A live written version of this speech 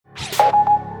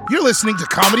You're listening to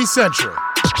Comedy Central.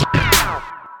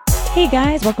 Hey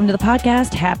guys, welcome to the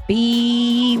podcast.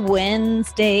 Happy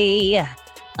Wednesday.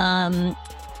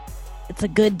 It's a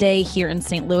good day here in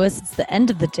St. Louis. It's the end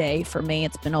of the day for me.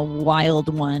 It's been a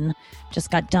wild one. Just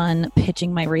got done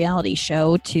pitching my reality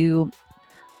show to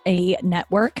a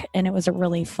network, and it was a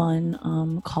really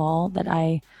fun call that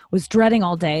I was dreading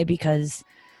all day because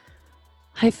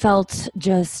I felt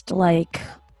just like,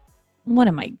 what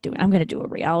am I doing? I'm going to do a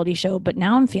reality show, but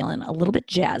now I'm feeling a little bit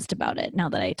jazzed about it now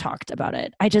that I talked about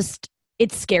it.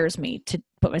 It scares me to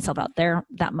put myself out there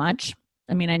that much.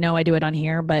 I mean, I know I do it on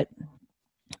here, but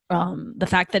the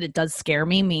fact that it does scare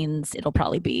me means it'll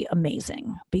probably be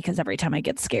amazing because every time I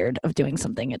get scared of doing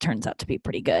something, it turns out to be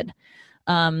pretty good.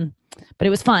 But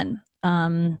it was fun.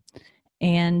 Yeah,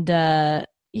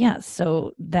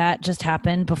 so that just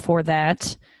happened. Before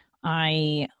that,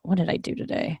 what did I do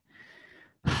today?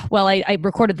 Well, I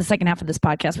recorded the second half of this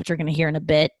podcast, which you're going to hear in a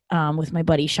bit, with my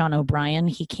buddy Sean O'Brien.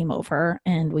 He came over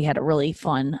and we had a really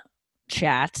fun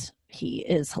chat. He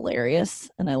is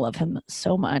hilarious and I love him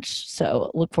so much.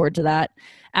 So look forward to that.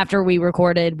 After we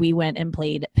recorded, we went and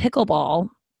played pickleball.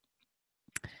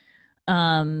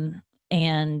 And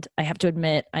I have to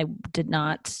admit, I'm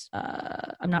not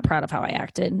proud of how I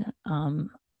acted.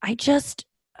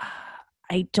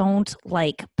 I don't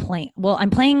like playing. Well, I'm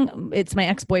playing. It's my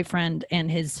ex-boyfriend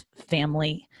and his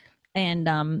family, and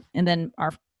then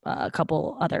our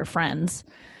couple other friends,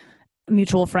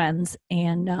 mutual friends,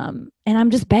 and I'm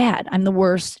just bad. I'm the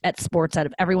worst at sports out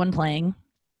of everyone playing,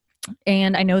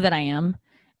 and I know that I am,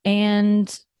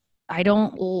 and I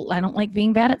don't like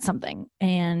being bad at something,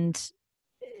 and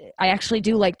I actually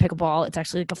do like pickleball. It's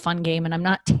actually like a fun game, and I'm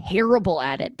not terrible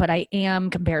at it, but I am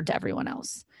compared to everyone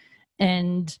else,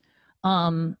 and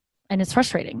it's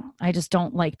frustrating. I just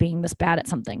don't like being this bad at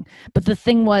something. But the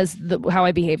thing was, how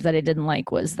I behaved that I didn't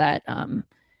like was that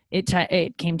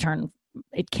it came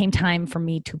time for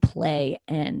me to play,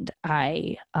 and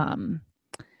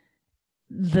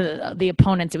the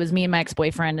opponents, it was me and my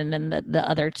ex-boyfriend, and then the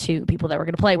other two people that were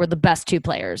going to play were the best two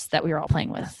players that we were all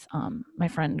playing with. My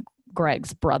friend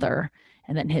Greg's brother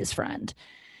and then his friend.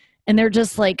 And they're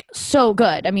just like so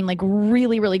good. I mean, like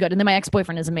really, really good. And then my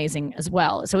ex-boyfriend is amazing as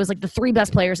well. So it was like the three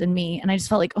best players and me. And I just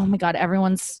felt like, oh my God,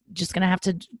 everyone's just going to have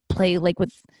to play like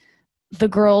with the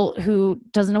girl who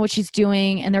doesn't know what she's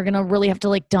doing. And they're going to really have to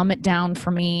like dumb it down for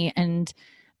me. And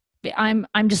I'm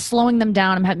just slowing them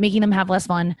down. I'm making them have less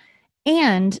fun.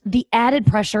 And the added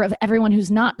pressure of everyone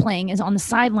who's not playing is on the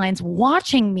sidelines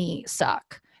watching me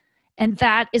suck. And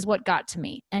that is what got to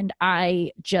me. And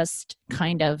I just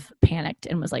kind of panicked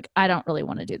and was like, I don't really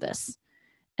want to do this.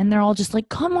 And they're all just like,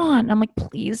 come on. I'm like,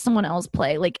 please, someone else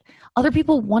play. Like other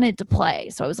people wanted to play.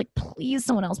 So I was like, please,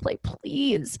 someone else play,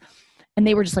 please. And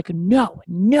they were just like, no,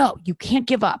 you can't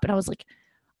give up. And I was like,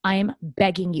 I'm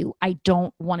begging you. I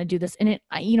don't want to do this. And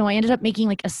I ended up making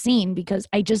like a scene because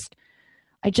I just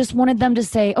wanted them to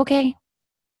say, okay,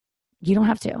 you don't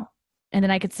have to. And then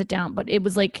I could sit down. But it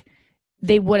was like,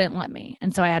 they wouldn't let me.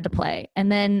 And so I had to play.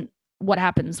 And then what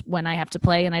happens when I have to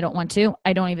play and I don't want to?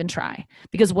 I don't even try.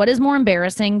 Because what is more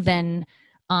embarrassing than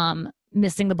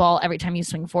missing the ball every time you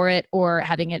swing for it, or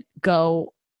having it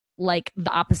go like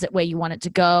the opposite way you want it to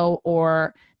go,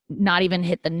 or not even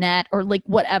hit the net, or like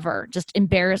whatever, just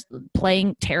embarrassed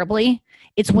playing terribly?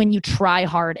 It's when you try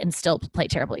hard and still play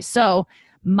terribly. So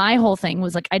my whole thing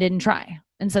was like, I didn't try.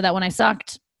 And so that when I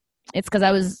sucked, it's because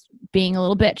I was being a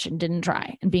little bitch and didn't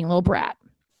try, and being a little brat.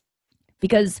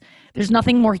 Because there's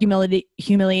nothing more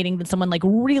humiliating than someone like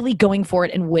really going for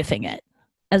it and whiffing it,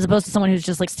 as opposed to someone who's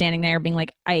just like standing there being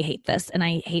like, I hate this and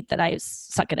I hate that I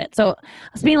suck at it. So I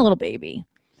was being a little baby,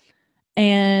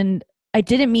 and I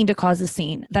didn't mean to cause a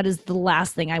scene. That is the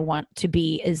last thing I want to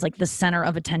be, is like the center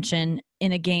of attention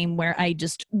in a game where I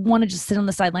just want to just sit on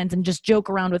the sidelines and just joke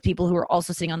around with people who are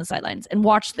also sitting on the sidelines and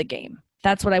watch the game.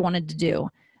 That's what I wanted to do.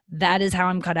 That is how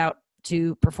I'm cut out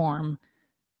to perform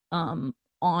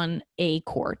on a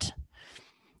court.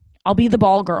 I'll be the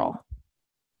ball girl.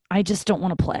 I just don't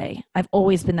want to play. I've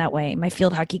always been that way. My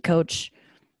field hockey coach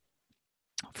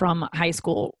from high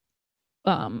school,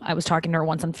 I was talking to her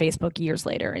once on Facebook years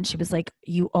later, and she was like,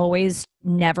 you always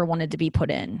never wanted to be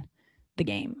put in the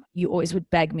game. You always would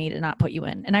beg me to not put you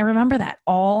in. And I remember that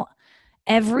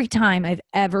every time I've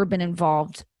ever been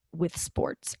involved with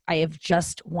sports, I have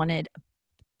just wanted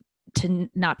to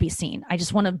not be seen. I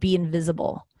just want to be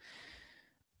invisible.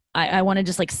 I want to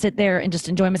just like sit there and just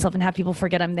enjoy myself and have people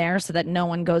forget I'm there, so that no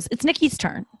one goes, it's Nikki's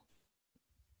turn.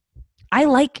 I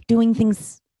like doing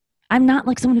things. I'm not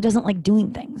like someone who doesn't like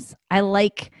doing things. I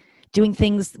like doing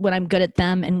things when I'm good at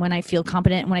them and when I feel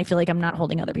competent and when I feel like I'm not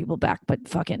holding other people back. But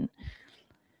fucking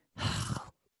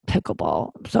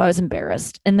pickleball. So I was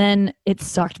embarrassed. And then it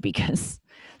sucked because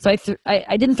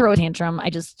I didn't throw a tantrum.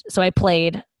 I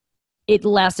played. It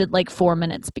lasted like 4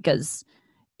 minutes because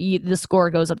the score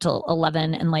goes up to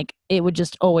 11 and like it would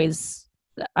just always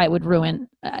I would ruin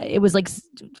it was like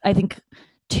I think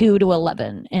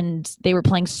 2-11 and they were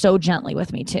playing so gently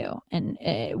with me too, and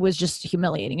it was just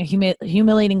humiliating, a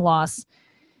humiliating loss.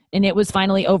 And it was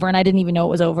finally over and I didn't even know it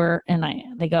was over, and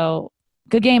they go,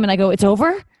 good game, and I go, it's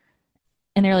over?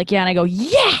 And they're like, yeah, and I go,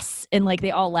 yes, and like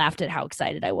they all laughed at how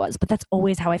excited I was. But that's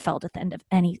always how I felt at the end of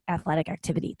any athletic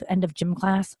activity, the end of gym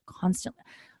class,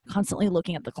 constantly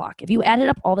looking at the clock. If you added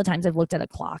up all the times I've looked at a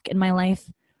clock in my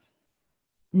life,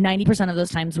 90% of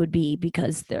those times would be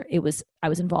because I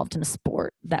was involved in a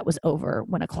sport that was over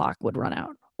when a clock would run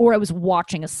out, or I was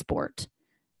watching a sport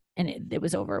and it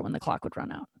was over when the clock would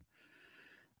run out.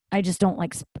 I just don't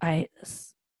like. I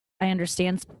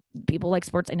understand people like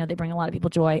sports. I know they bring a lot of people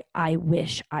joy. I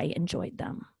wish I enjoyed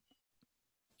them.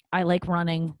 I like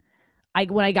running.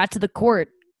 When I got to the court,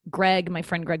 my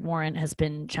friend Greg Warren, has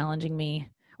been challenging me,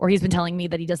 or he's been telling me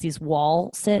that he does these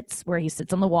wall sits where he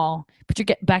sits on the wall, put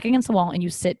your back against the wall and you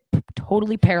sit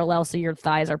totally parallel so your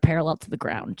thighs are parallel to the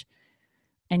ground.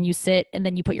 And you sit and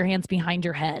then you put your hands behind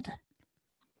your head,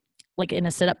 like in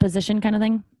a sit-up position kind of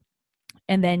thing.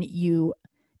 And then you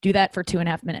do that for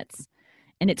 2.5 minutes.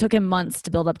 And it took him months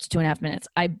to build up to 2.5 minutes.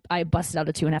 I busted out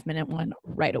a 2.5 minute one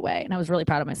right away. And I was really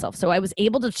proud of myself. So I was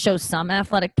able to show some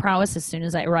athletic prowess as soon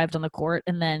as I arrived on the court.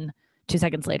 And then 2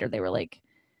 seconds later, they were like,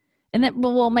 and then,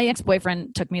 well, my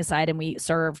ex-boyfriend took me aside and we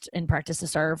served and practiced to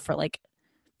serve for like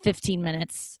 15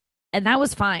 minutes. And that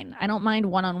was fine. I don't mind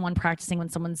one-on-one practicing when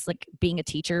someone's like being a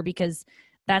teacher, because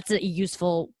that's a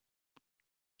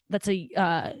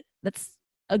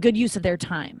good use of their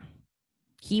time.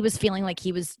 He was feeling like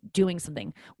he was doing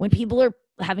something. When people are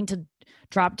having to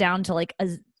drop down to like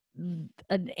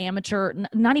an amateur,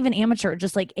 not even amateur,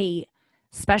 just like a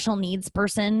special needs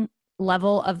person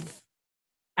level of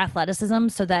athleticism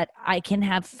so that I can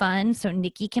have fun, so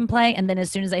Nikki can play. And then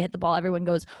as soon as I hit the ball, everyone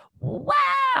goes,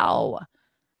 wow,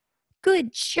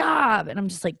 good job. And I'm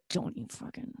just like, don't you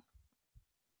fucking,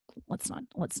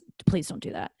 please don't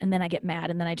do that. And then I get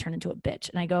mad and then I turn into a bitch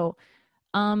and I go,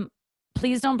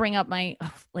 please don't bring up I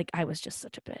was just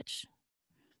such a bitch.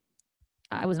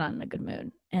 I was not in a good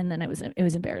mood. And then it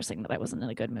was embarrassing that I wasn't in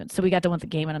a good mood. So we got done with the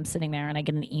game and I'm sitting there and I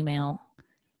get an email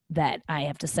that I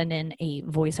have to send in a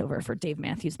voiceover for Dave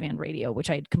Matthews Band Radio, which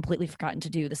I had completely forgotten to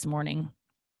do this morning.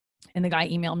 And the guy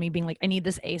emailed me being like, I need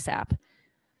this ASAP.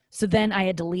 So then I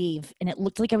had to leave, and it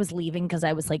looked like I was leaving because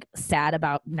I was like sad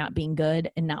about not being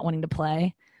good and not wanting to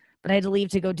play, but I had to leave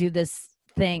to go do this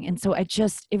thing. And so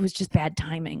it was just bad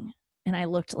timing. And I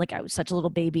looked like I was such a little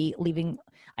baby leaving.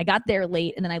 I got there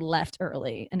late and then I left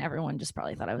early, and everyone just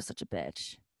probably thought I was such a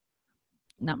bitch.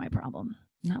 Not my problem.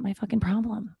 Not my fucking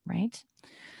problem, right?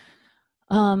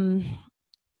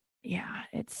 Yeah,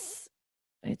 it's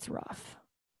rough.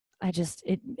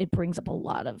 It brings up a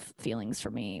lot of feelings for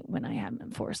me when I haven't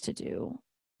been forced to do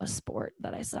a sport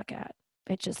that I suck at.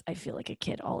 I feel like a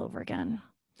kid all over again.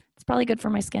 It's probably good for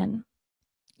my skin.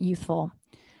 Youthful.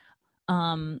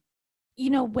 When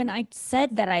I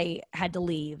said that I had to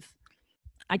leave,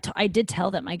 I did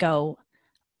tell them, I go,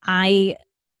 I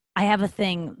have a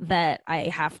thing that I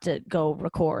have to go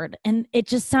record. And it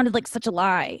just sounded like such a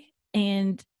lie.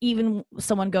 And even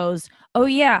someone goes, oh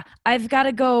yeah, I've got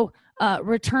to go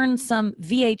return some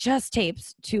VHS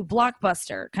tapes to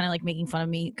Blockbuster, kind of like making fun of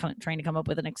me, trying to come up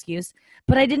with an excuse.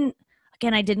 But I didn't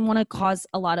want to cause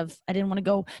I didn't want to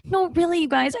go, no, really, you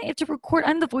guys, I have to record.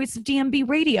 I'm the voice of DMB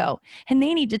Radio. And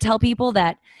they need to tell people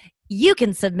that you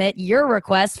can submit your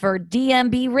request for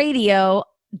DMB Radio.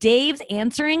 Dave's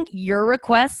answering your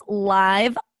requests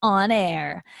live on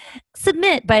air.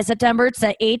 Submit by September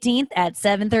 18th at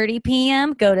 7:30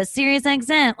 p.m. Go to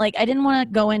SiriusXM. Like, I didn't want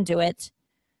to go into it.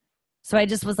 So I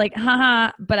just was like,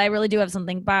 haha, but I really do have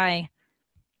something. Bye.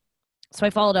 So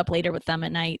I followed up later with them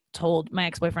and I told my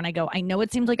ex-boyfriend, I go, I know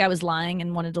it seems like I was lying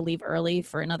and wanted to leave early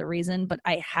for another reason, but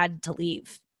I had to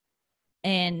leave.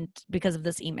 And because of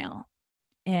this email.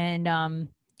 And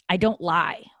I don't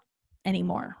lie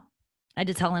anymore. I had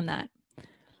to tell him that.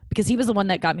 Because he was the one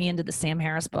that got me into the Sam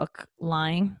Harris book,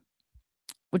 Lying,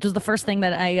 which was the first thing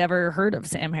that I ever heard of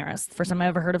Sam Harris. The first time I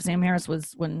ever heard of Sam Harris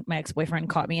was when my ex-boyfriend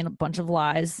caught me in a bunch of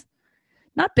lies.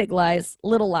 Not big lies,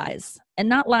 little lies. And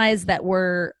not lies that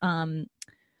were,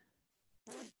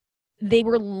 they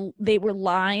were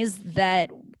lies that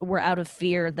were out of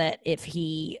fear that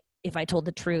if I told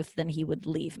the truth, then he would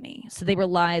leave me. So they were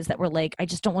lies that were like, I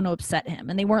just don't want to upset him.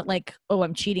 And they weren't like, oh,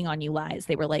 I'm cheating on you lies.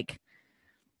 They were like,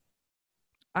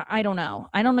 I don't know.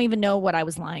 I don't even know what I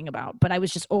was lying about, but I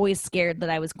was just always scared that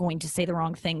I was going to say the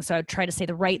wrong thing. So I would try to say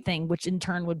the right thing, which in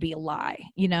turn would be a lie,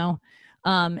 you know?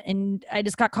 And I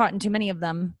just got caught in too many of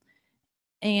them.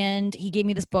 And he gave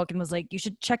me this book and was like, you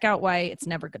should check out Why It's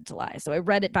Never Good to Lie. So I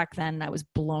read it back then and I was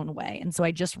blown away. And so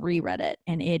I just reread it,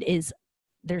 and it is,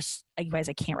 you guys,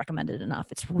 I can't recommend it enough.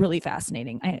 It's really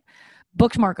fascinating. I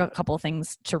bookmark a couple of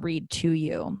things to read to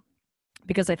you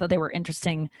because I thought they were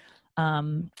interesting.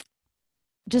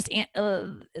 Just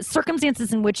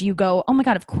circumstances in which you go, oh my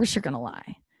God, of course you're going to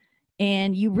lie.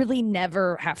 And you really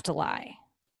never have to lie.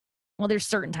 Well, there's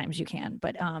certain times you can,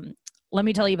 but let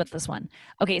me tell you about this one.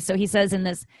 Okay, so he says in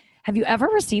this, have you ever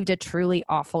received a truly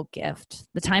awful gift?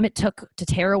 The time it took to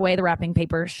tear away the wrapping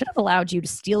paper should have allowed you to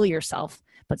steel yourself,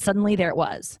 but suddenly there it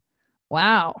was.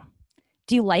 Wow.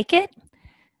 Do you like it?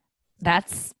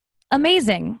 That's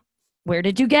amazing. Where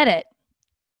did you get it?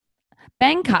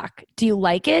 Bangkok. Do you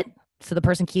like it? So the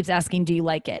person keeps asking, do you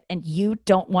like it? And you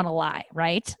don't want to lie,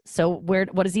 right? So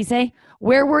what does he say?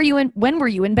 When were you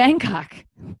in Bangkok?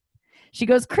 She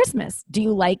goes, Christmas. Do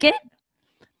you like it?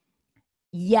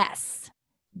 Yes,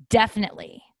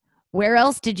 definitely. Where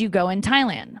else did you go in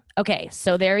Thailand? Okay,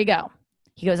 so there you go.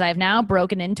 He goes, I have now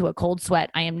broken into a cold sweat.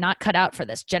 I am not cut out for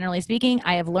this. Generally speaking,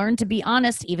 I have learned to be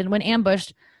honest even when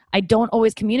ambushed. I don't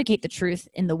always communicate the truth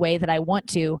in the way that I want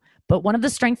to, but one of the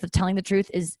strengths of telling the truth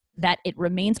is that it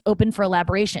remains open for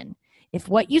elaboration. If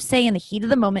what you say in the heat of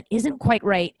the moment isn't quite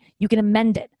right, you can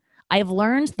amend it. I have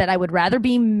learned that I would rather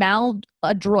be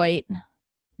maladroit.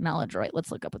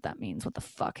 Let's look up what that means. What the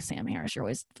fuck, Sam Harris? You're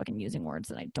always fucking using words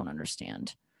that I don't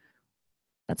understand.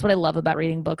 That's what I love about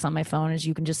reading books on my phone is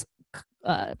you can just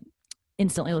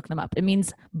instantly look them up. It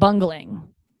means bungling.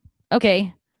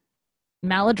 Okay.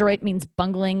 Maladroit means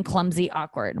bungling, clumsy,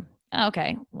 awkward.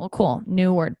 Okay, well, cool.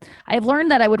 New word. I have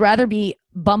learned that I would rather be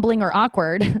bumbling or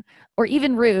awkward or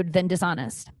even rude than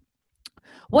dishonest.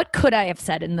 What could I have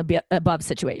said in the above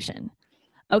situation?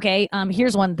 Okay,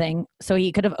 here's one thing. So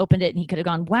he could have opened it and he could have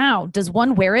gone, wow, does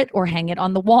one wear it or hang it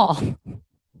on the wall?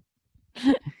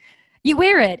 You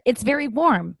wear it. It's very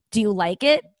warm. Do you like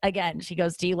it? Again, she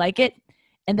goes, do you like it?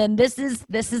 And then this is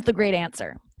the great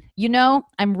answer. You know,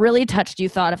 I'm really touched you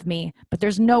thought of me, but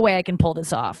there's no way I can pull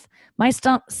this off. My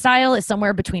style is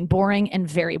somewhere between boring and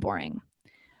very boring.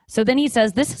 So then he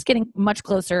says, this is getting much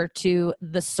closer to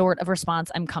the sort of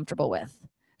response I'm comfortable with.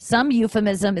 Some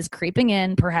euphemism is creeping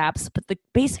in, perhaps, but the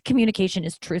basic communication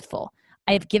is truthful.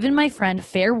 I have given my friend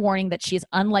fair warning that she is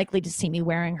unlikely to see me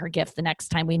wearing her gift the next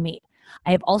time we meet.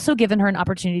 I have also given her an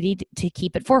opportunity to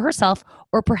keep it for herself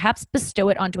or perhaps bestow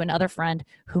it onto another friend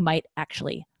who might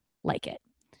actually like it.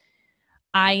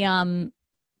 I am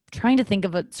trying to think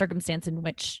of a circumstance in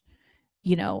which,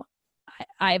 you know,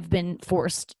 I've been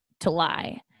forced to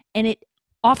lie. And it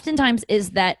oftentimes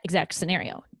is that exact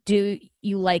scenario. Do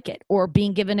you like it? Or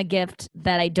being given a gift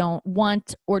that I don't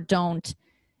want or don't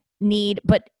need.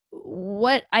 But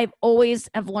what I've always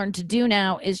have learned to do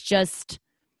now is just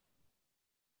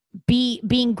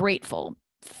being grateful,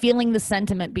 feeling the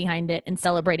sentiment behind it and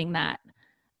celebrating that.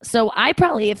 So I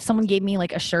probably, if someone gave me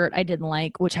like a shirt I didn't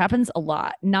like, which happens a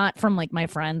lot, not from like my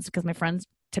friends, because my friends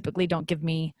typically don't give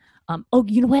me, oh,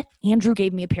 you know what? Andrew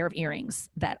gave me a pair of earrings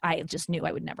that I just knew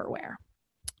I would never wear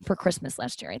for Christmas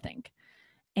last year, I think.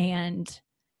 And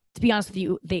to be honest with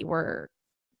you, they were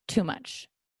too much.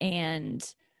 And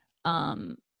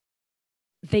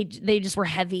they just were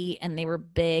heavy and they were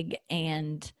big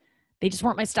and they just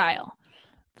weren't my style.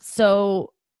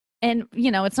 So, and you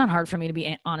know, it's not hard for me to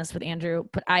be honest with Andrew,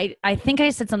 but I think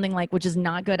I said something like, which is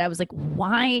not good. I was like,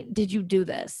 why did you do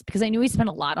this? Because I knew he spent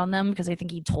a lot on them because I think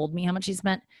he told me how much he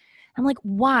spent. I'm like,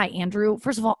 why, Andrew?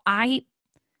 First of all,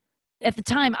 at the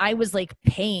time I was like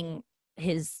paying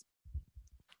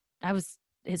I was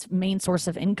his main source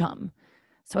of income.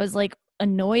 So I was like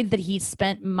annoyed that he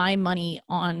spent my money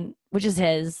on, which is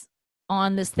his,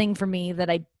 on this thing for me that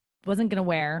I wasn't going to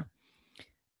wear.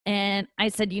 And I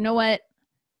said, you know what?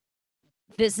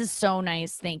 This is so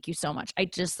nice. Thank you so much. I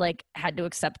just like had to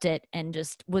accept it and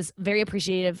just was very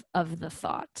appreciative of the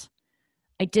thought.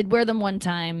 I did wear them one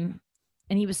time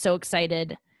and he was so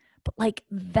excited. But like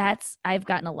I've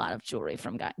gotten a lot of jewelry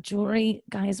from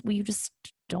guys, we just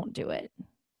don't do it.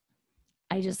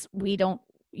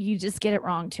 You just get it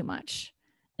wrong too much.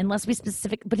 Unless we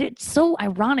specific, but it's so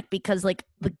ironic because like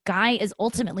the guy is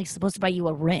ultimately supposed to buy you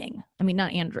a ring. I mean,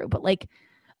 not Andrew, but like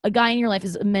a guy in your life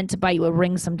is meant to buy you a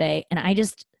ring someday. And I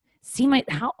just see why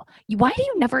do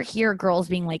you never hear girls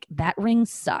being like, that ring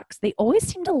sucks? They always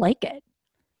seem to like it.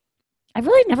 I've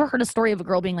really never heard a story of a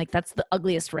girl being like, that's the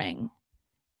ugliest ring.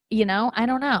 You know, I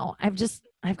don't know. I've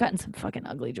gotten some fucking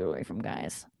ugly jewelry from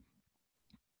guys.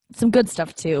 some good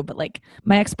stuff too, but like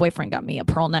my ex-boyfriend got me a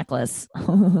pearl necklace.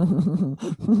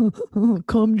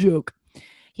 Cum joke.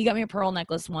 He got me a pearl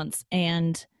necklace once,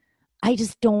 and I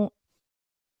just don't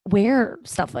wear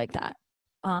stuff like that.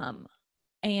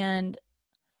 And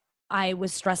I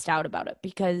was stressed out about it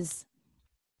because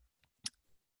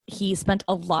he spent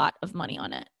a lot of money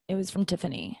on it. It was from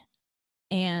Tiffany.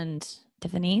 And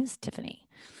Tiffany.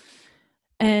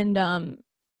 And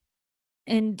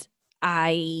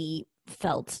I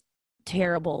felt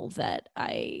terrible that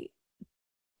I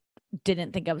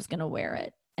didn't think I was going to wear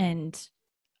it. And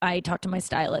I talked to my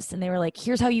stylist, and they were like,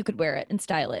 here's how you could wear it and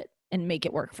style it and make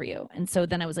it work for you. And so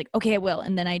then I was like, okay, I will.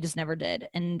 And then I just never did.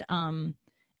 And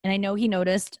I know he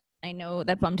noticed. I know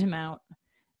that bummed him out.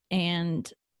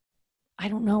 And I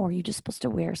don't know, are you just supposed to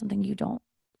wear something you don't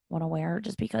want to wear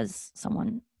just because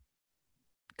someone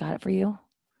got it for you?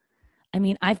 I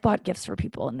mean, I've bought gifts for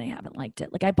people and they haven't liked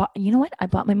it. Like I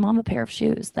bought my mom a pair of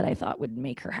shoes that I thought would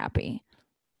make her happy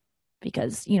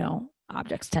because,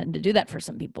 objects tend to do that for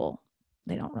some people.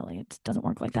 They don't really, it doesn't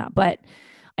work like that. But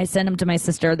I sent them to my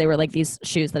sister. They were like these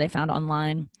shoes that I found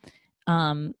online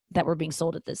that were being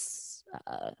sold at this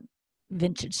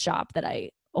vintage shop that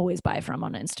I always buy from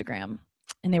on Instagram.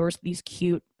 And they were these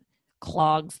cute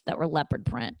clogs that were leopard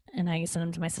print. And I sent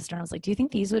them to my sister, and I was like, do you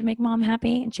think these would make mom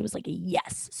happy? And she was like,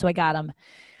 yes. So I got them,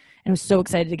 and I was so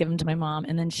excited to give them to my mom.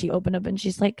 And then she opened up and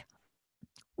she's like,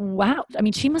 wow. I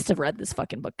mean, she must have read this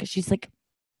fucking book, because she's like,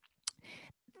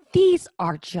 these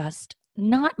are just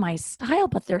not my style,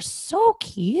 but they're so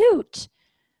cute.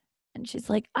 And she's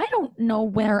like, I don't know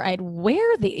where I'd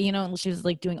wear the, and she was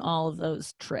like doing all of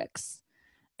those tricks.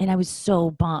 And I was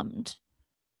so bummed.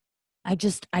 I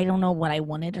don't know what I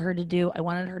wanted her to do. I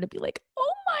wanted her to be like,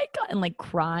 oh my God, and like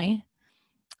cry,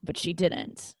 but she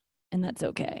didn't. And that's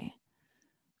okay.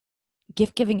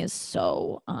 Gift giving is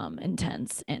so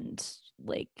intense, and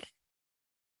like,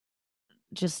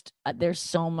 just there's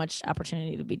so much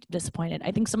opportunity to be disappointed. I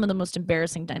think some of the most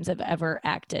embarrassing times I've ever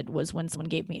acted was when someone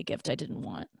gave me a gift I didn't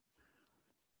want.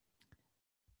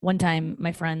 One time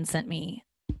my friend sent me,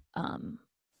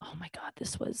 oh my God,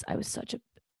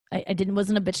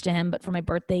 wasn't a bitch to him, but for my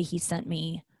birthday, he sent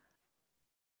me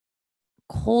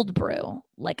cold brew,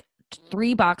 like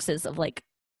 3 boxes of like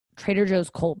Trader Joe's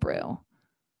cold brew.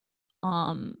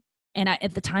 And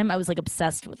at the time I was like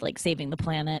obsessed with like saving the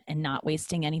planet and not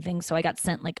wasting anything. So I got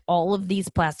sent like all of these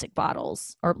plastic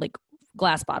bottles, or like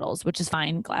glass bottles, which is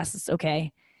fine. Glass is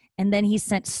okay. And then he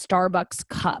sent Starbucks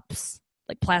cups,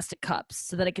 like plastic cups,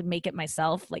 so that I could make it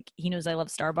myself. Like, he knows I love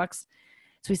Starbucks.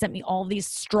 So he sent me all these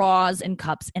straws and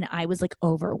cups, and I was like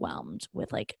overwhelmed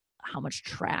with like how much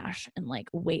trash and like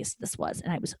waste this was.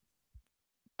 And I was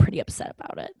pretty upset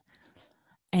about it.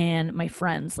 And my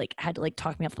friends like had to like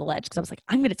talk me off the ledge, because I was like,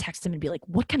 I'm going to text him and be like,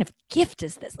 what kind of gift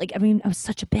is this? Like, I mean, I was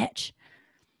such a bitch.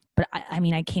 But I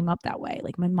mean, I came up that way.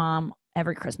 Like, my mom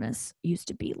every Christmas used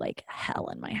to be like hell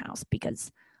in my house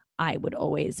because I would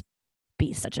always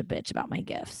be such a bitch about my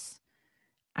gifts.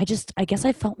 I guess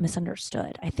I felt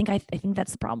misunderstood. I think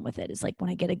that's the problem with it, is like when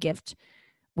I get a gift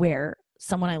where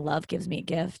someone I love gives me a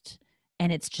gift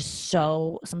and it's just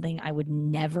so something I would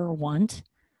never want,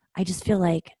 I just feel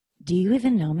like, do you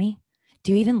even know me?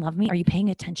 Do you even love me? Are you paying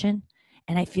attention?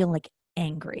 And I feel like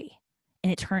angry.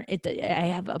 And I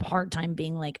have a hard time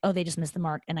being like, oh, they just missed the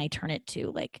mark. And I turn it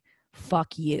to like,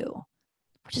 fuck you,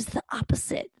 which is the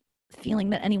opposite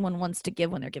feeling that anyone wants to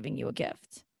give when they're giving you a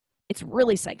gift. It's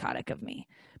really psychotic of me.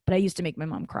 But I used to make my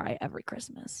mom cry every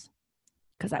Christmas,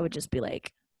 because I would just be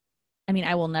like, I mean,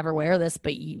 I will never wear this,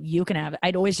 but you can have it.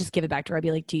 I'd always just give it back to her. I'd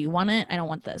be like, do you want it? I don't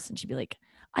want this. And she'd be like,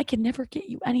 I can never get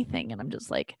you anything. And I'm just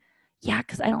like, yeah,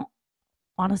 because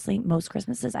honestly, most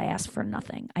Christmases I ask for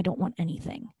nothing. I don't want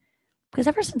anything. Because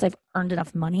ever since I've earned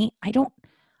enough money, I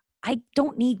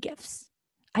don't need gifts.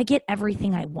 I get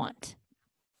everything I want.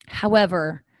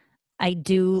 However, I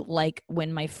do like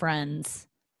when my friends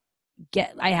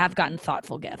I have gotten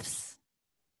thoughtful gifts.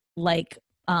 Like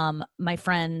my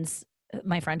friend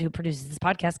who produces this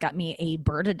podcast got me a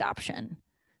bird adoption.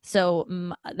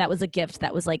 So that was a gift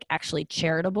that was like actually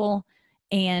charitable,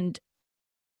 and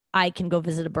I can go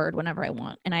visit a bird whenever I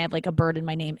want. And I have like a bird in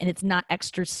my name, and it's not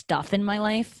extra stuff in my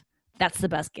life. That's the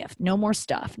best gift. No more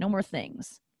stuff, no more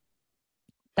things.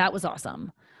 That was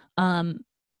awesome.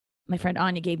 My friend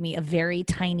Anya gave me a very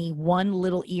tiny one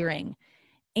little earring,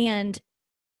 and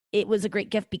it was a great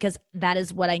gift because that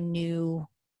is what I knew,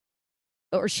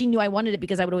 or she knew I wanted it,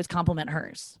 because I would always compliment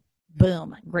hers.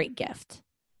 Boom, great gift.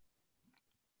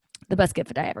 The best gift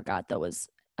that I ever got, though, was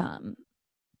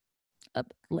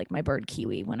like my bird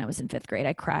Kiwi when I was in 5th grade.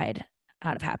 I cried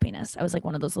out of happiness. I was like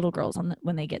one of those little girls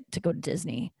when they get to go to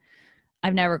Disney.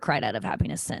 I've never cried out of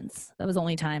happiness since. That was the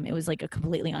only time. It was like a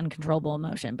completely uncontrollable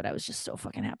emotion, but I was just so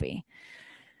fucking happy.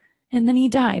 And then he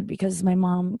died because my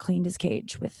mom cleaned his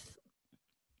cage with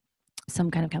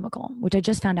some kind of chemical, which I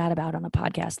just found out about on a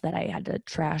podcast that I had to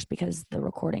trash because the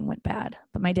recording went bad.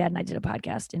 But my dad and I did a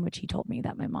podcast in which he told me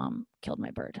that my mom killed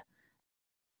my bird.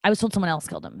 I was told someone else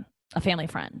killed him, a family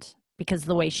friend, because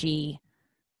the way she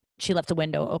left the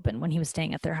window open when he was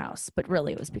staying at their house. But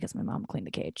really, it was because my mom cleaned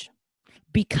the cage.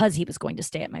 Because he was going to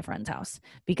stay at my friend's house.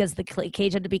 Because the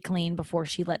cage had to be clean before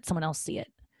she let someone else see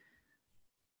it.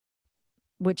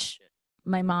 Which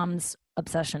my mom's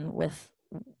obsession with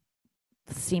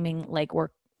seeming like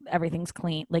everything's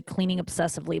clean, like cleaning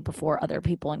obsessively before other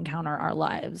people encounter our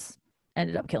lives,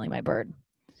 ended up killing my bird.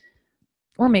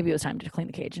 Or maybe it was time to clean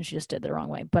the cage and she just did it the wrong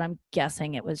way. But I'm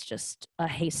guessing it was just a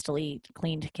hastily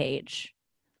cleaned cage.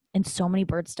 And so many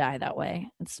birds die that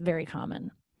way. It's very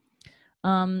common.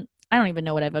 I don't even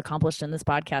know what I've accomplished in this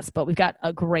podcast, but we've got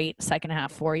a great second half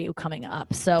for you coming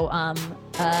up. So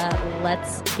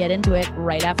let's get into it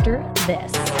right after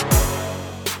this.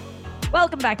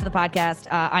 Welcome back to the podcast.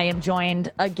 I am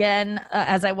joined again,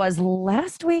 as I was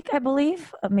last week, I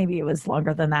believe. Maybe it was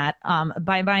longer than that,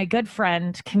 by my good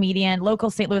friend, comedian, local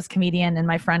St. Louis comedian, and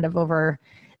my friend of over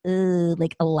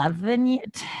like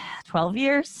 12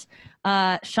 years.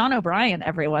 Sean O'Brien,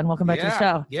 everyone. Welcome back to the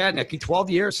show. Yeah, Nikki, 12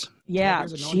 years. Yeah,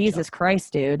 12 years Jesus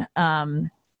Christ, dude.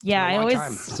 Yeah, I always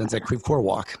time since that Creve Coeur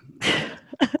walk. I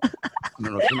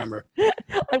don't know if you remember.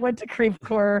 I went to Creve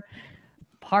Coeur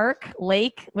Park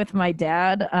Lake with my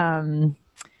dad. I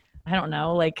don't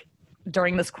know, like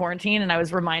during this quarantine, and I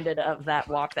was reminded of that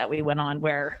walk that we went on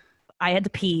where I had to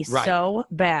pee so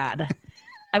bad.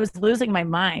 I was losing my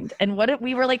mind. And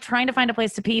we were like trying to find a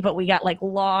place to pee, but we got like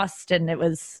lost, and it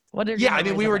was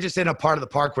we were just in a part of the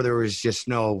park where there was just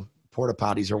no porta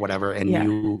potties or whatever, and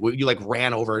you like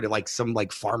ran over to like some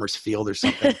like farmer's field or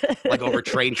something, like over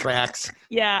train tracks.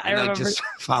 Yeah, I remember. Just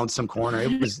found some corner.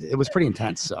 It was pretty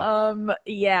intense. So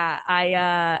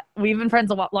we've been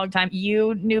friends a long time.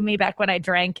 You knew me back when I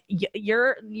drank.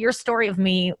 Your story of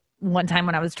me one time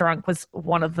when I was drunk was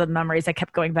one of the memories I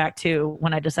kept going back to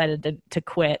when I decided to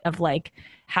quit, of like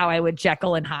how I would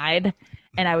Jekyll and Hyde,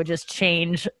 and I would just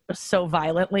change so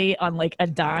violently on like a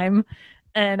dime.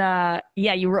 And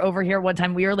you were over here one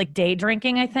time. We were like day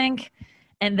drinking, I think.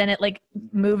 And then it like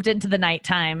moved into the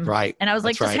nighttime. Right. And I was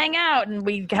like, just hang out. And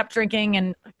we kept drinking,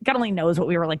 and God only knows what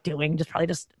we were like doing. Probably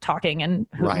just talking and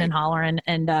hooting and hollering.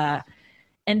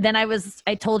 And then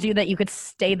I told you that you could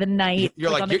stay the night. You're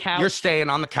like, on the couch. You're staying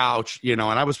on the couch, and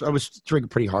I was drinking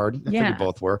pretty hard. I think we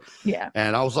both were. Yeah.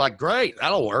 And I was like, great,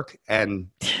 that'll work. And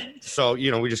so,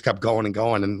 we just kept going and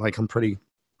going, and like, I'm pretty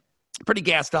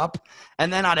gassed up.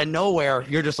 And then out of nowhere,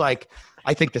 you're just like,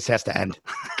 I think this has to end.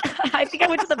 I think I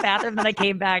went to the bathroom, then I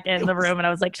came back in the room, and I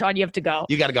was like, Sean, you have to go.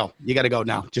 You got to go. You got to go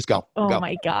now. Just go. Oh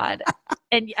my God.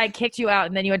 And I kicked you out,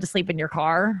 and then you had to sleep in your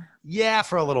car. Yeah,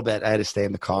 for a little bit. I had to stay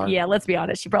in the car. Yeah, let's be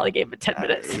honest. You probably gave it 10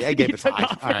 minutes. I gave it 5.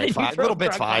 All right, 5. A little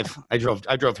bit 5. I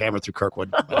drove hammer through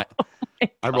Kirkwood. But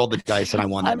I rolled the dice and I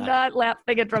won that night. I'm not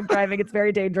laughing at drunk driving. It's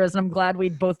very dangerous, and I'm glad we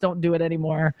both don't do it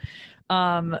anymore.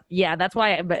 That's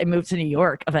why I moved to New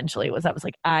York eventually. I was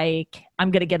like, I'm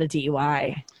going to get a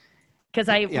DUI. Because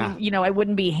I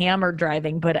wouldn't be hammered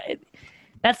driving, but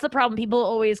that's the problem. People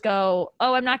always go,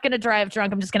 oh, I'm not going to drive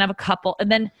drunk. I'm just going to have a couple.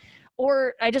 And then,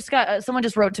 or I just got, someone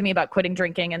just wrote to me about quitting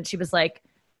drinking, and she was like,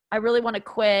 I really want to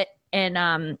quit. And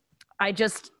I've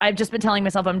just been telling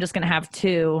myself I'm just going to have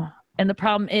 2. And the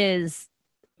problem is,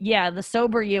 the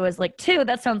sober you is like 2,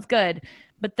 that sounds good.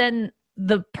 But then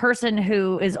the person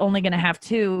who is only going to have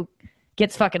 2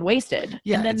 gets fucking wasted.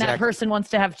 Yeah, and then exactly. That person wants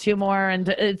to have 2 more. And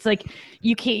it's like,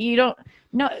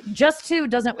 just 2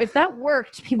 doesn't, if that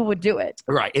worked, people would do it.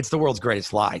 Right. It's the world's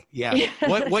greatest lie. Yeah.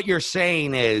 What you're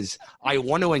saying is, I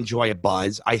want to enjoy a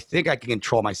buzz. I think I can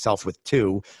control myself with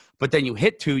 2, but then you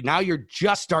hit 2. Now you're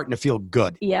just starting to feel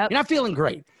good. Yeah. You're not feeling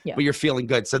great, but you're feeling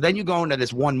good. So then you go into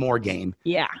this one more game.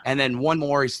 Yeah. And then one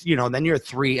more is, then you're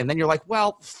 3. And then you're like,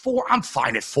 well, 4, I'm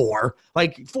fine at 4.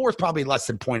 Like 4 is probably less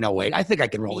than 0.08. I think I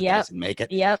can roll the dice and make it.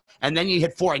 Yep. And then you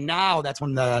hit 4. And now that's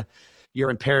when your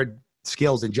impaired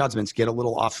skills and judgments get a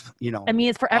little off, I mean,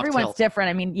 it's for everyone's tilt. different.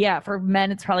 I mean, for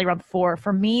men, it's probably around 4.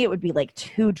 For me, it would be like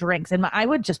 2 drinks. And I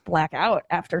would just black out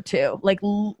after 2, like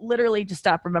literally just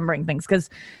stop remembering things. Because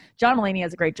John Mulaney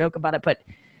has a great joke about it, but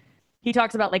he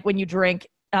talks about like when you drink,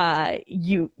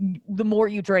 the more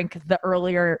you drink, the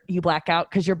earlier you black out,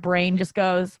 because your brain just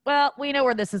goes, well, we know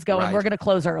where this is going. Right. We're going to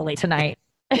close early tonight.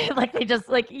 Like they just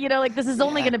like, this is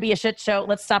only going to be a shit show.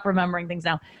 Let's stop remembering things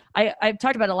now. I've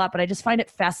talked about it a lot, but I just find it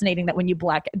fascinating that when you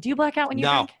do you black out when you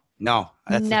drink? No,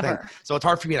 that's the Never. thing. So it's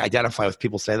hard for me to identify with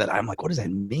people say that. I'm like, what does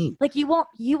that mean? Like you won't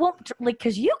like,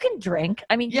 cause you can drink.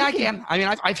 I mean, Yeah, I can. I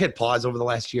mean, I've hit pause over the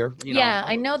last year. Yeah,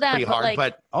 I know that, pretty but hard. like-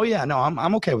 But oh yeah, no,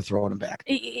 I'm okay with throwing them back.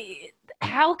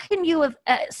 How can you have,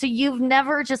 so you've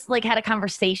never just like had a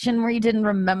conversation where you didn't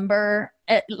remember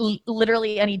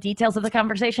literally any details of the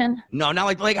conversation? No,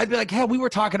 not like I'd be like, hey, we were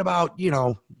talking about, It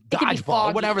could be dodgeball,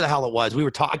 foggy. whatever the hell it was. We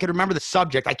were talking. I can remember the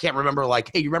subject. I can't remember like,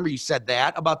 hey, you remember you said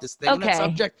that about this thing, Okay. that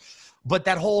subject? But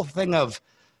that whole thing of,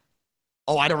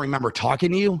 oh, I don't remember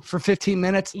talking to you for 15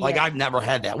 minutes. Like Yeah. I've never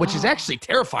had that, which is actually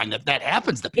terrifying that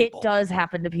happens to It people. does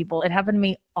happen to people. It happened to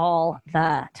me all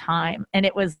the time. And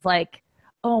it was like,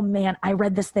 oh man, I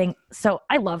read this thing. So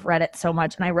I love Reddit so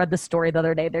much. And I read this story the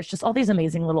other day. There's just all these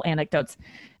amazing little anecdotes.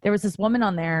 There was this woman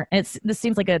on there, and this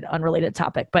seems like an unrelated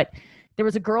topic, but there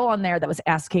was a girl on there that was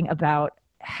asking about,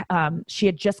 she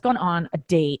had just gone on a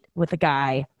date with a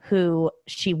guy who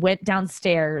she went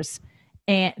downstairs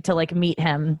and to like meet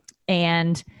him.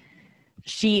 And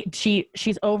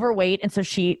she's overweight. And so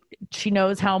she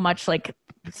knows how much like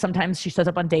sometimes she shows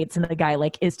up on dates and the guy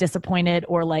like is disappointed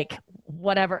or like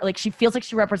whatever. Like she feels like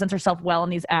she represents herself well in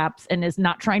these apps and is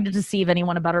not trying to deceive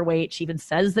anyone about her weight. She even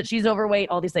says that she's overweight,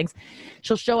 all these things.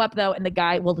 She'll show up though, and the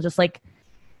guy will just like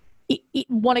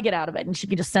want to get out of it, and she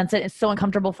can just sense it. It's so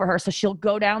uncomfortable for her. So she'll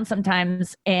go down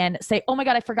sometimes and say, oh my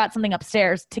God, I forgot something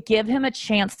upstairs, to give him a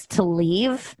chance to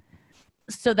leave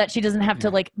so that she doesn't have to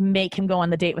like make him go on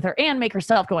the date with her and make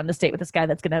herself go on this date with this guy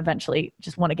that's going to eventually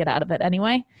just want to get out of it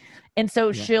anyway. And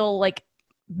so she'll like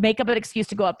make up an excuse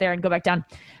to go up there and go back down.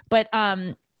 But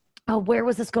where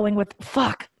was this going with?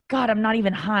 Fuck. God, I'm not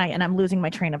even high and I'm losing my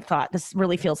train of thought. This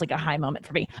really feels like a high moment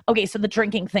for me. Okay, so the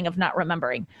drinking thing of not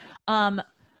remembering.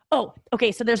 Oh,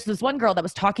 okay. So there's this one girl that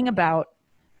was talking about,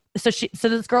 so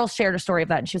this girl shared a story of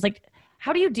that, and she was like,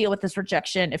 how do you deal with this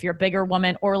rejection if you're a bigger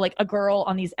woman or like a girl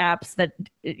on these apps that,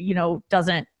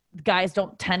 guys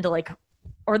don't tend to like,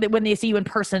 or that when they see you in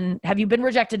person, have you been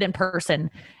rejected in person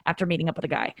after meeting up with a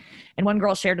guy? And one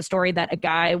girl shared a story that a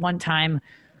guy one time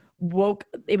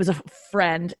it was a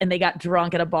friend, and they got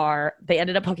drunk at a bar. They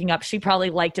ended up hooking up. She probably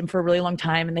liked him for a really long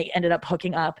time, and they ended up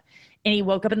hooking up. And he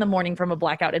woke up in the morning from a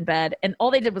blackout in bed, and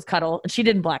all they did was cuddle, and she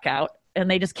didn't black out,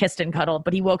 and they just kissed and cuddled.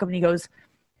 But he woke up and he goes,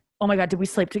 oh my God, did we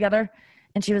sleep together?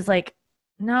 And she was like,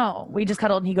 no, we just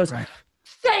cuddled. And he goes,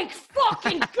 thank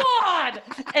fucking God.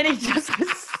 And he just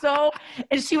was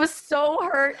and she was so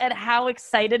hurt at how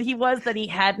excited he was that he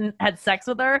hadn't had sex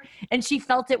with her. And she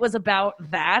felt it was about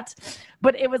that.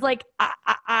 But it was like,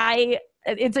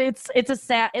 it's a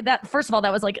sad, that first of all,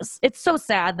 that was like, it's so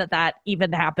sad that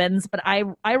even happens. But I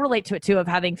relate to it too, of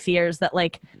having fears that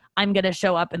like, I'm going to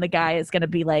show up and the guy is going to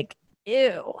be like,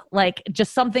 ew, like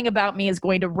just something about me is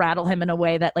going to rattle him in a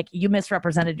way that like you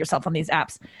misrepresented yourself on these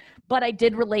apps. But I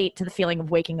did relate to the feeling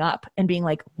of waking up and being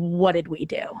like, what did we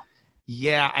do?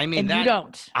 Yeah, I mean, and you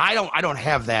don't. I don't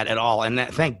have that at all. And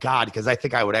thank God, because I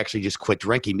think I would actually just quit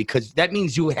drinking, because that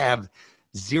means you have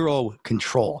zero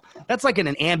control. That's like in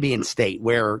an ambient state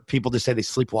where people just say they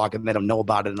sleepwalk and they don't know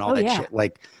about it and all that shit.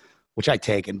 Like, which I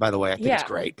take. And by the way, I think it's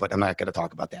great, but I'm not going to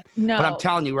talk about that. No. But I'm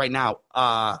telling you right now,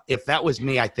 if that was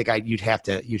me, I think you'd have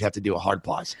to do a hard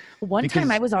pause. One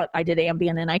time I did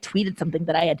Ambien and I tweeted something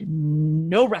that I had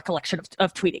no recollection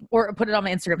of tweeting, or put it on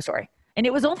my Instagram story. And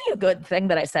it was only a good thing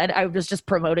that I said. I was just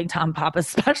promoting Tom Papa's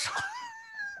special.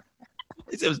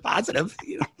 It was positive.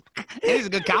 He's a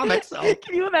good comic. So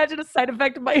can you imagine a side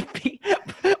effect might be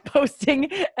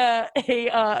posting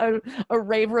a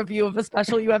rave review of a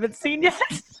special you haven't seen yet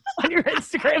on your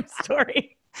Instagram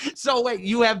story? So wait,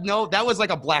 that was like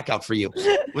a blackout for you.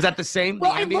 Was that the same?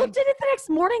 Well, I looked at it the next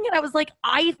morning and I was like,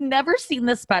 I've never seen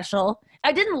this special.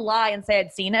 I didn't lie and say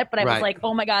I'd seen it, but I was like,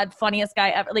 oh my God, funniest guy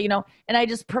ever, and I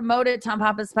just promoted Tom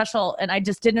Papa's special, and I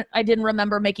didn't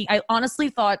remember I honestly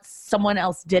thought someone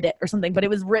else did it or something, but it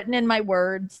was written in my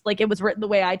words. Like it was written the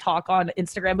way I talk on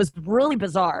Instagram. It was really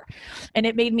bizarre. And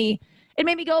it made me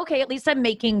go, okay, at least I'm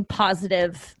making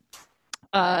positive,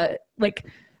 I'm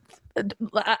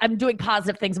doing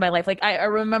positive things in my life. Like I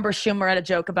remember Schumer had a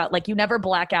joke about like, you never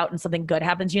black out and something good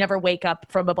happens. You never wake up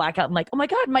from a blackout and like, oh my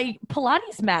God, my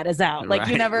Pilates mat is out. Like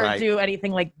you never do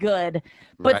anything like good,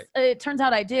 but it turns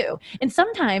out I do. And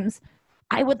sometimes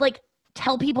I would like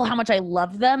tell people how much I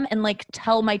love them and like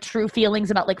tell my true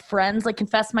feelings about like friends, like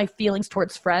confess my feelings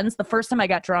towards friends. The first time I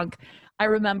got drunk, I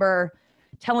remember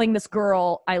telling this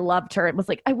girl I loved her. It was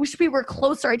like, I wish we were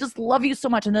closer. I just love you so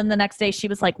much. And then the next day she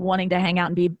was like wanting to hang out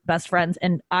and be best friends.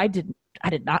 And I did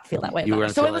not feel that way about her.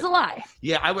 So it was a lie.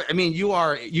 Yeah. I mean, you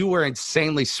were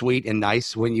insanely sweet and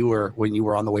nice when you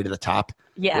were on the way to the top.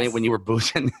 Yes. When you were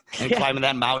boozing and climbing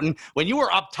that mountain. When you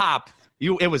were up top,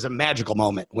 It was a magical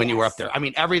moment when you were up there. I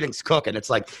mean, everything's cooking. It's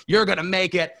like, you're going to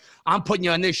make it. I'm putting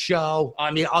you on this show.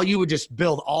 I mean, you would just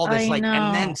build all this, I know.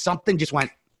 and then something just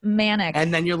went manic.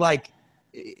 and then you're like,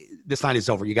 this night is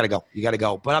over. You got to go. You got to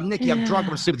go. But I'm Nikki. I'm drunk.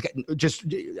 I'm stupid. Just,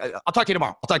 I'll talk to you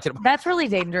tomorrow. That's really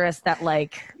dangerous. That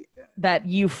like that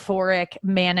euphoric,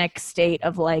 manic state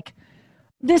of like,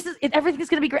 everything's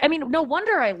going to be great. I mean, no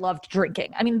wonder I loved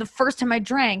drinking. I mean, the first time I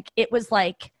drank, it was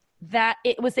like that.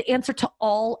 It was the answer to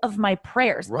all of my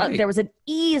prayers. Right. There was an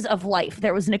ease of life.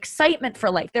 There was an excitement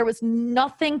for life. There was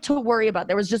nothing to worry about.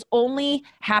 There was just only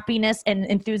happiness and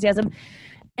enthusiasm.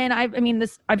 And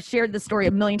I've shared this story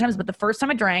a million times, but the first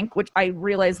time I drank, which I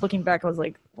realized looking back, I was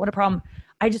like, what a problem.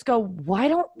 I just go, why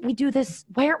don't we do this?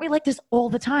 Why aren't we like this all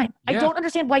the time? Yeah. I don't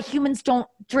understand why humans don't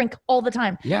drink all the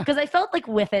time. Yeah. Because I felt like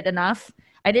with it enough.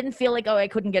 I didn't feel like, I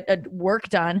couldn't get work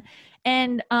done.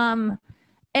 And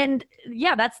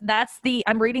yeah,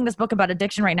 I'm reading this book about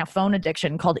addiction right now, phone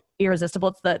addiction, called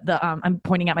Irresistible. It's I'm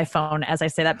pointing at my phone as I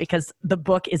say that because the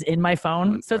book is in my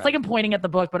phone. So it's like I'm pointing at the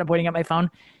book, but I'm pointing at my phone.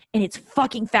 And it's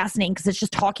fucking fascinating because it's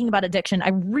just talking about addiction. I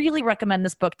really recommend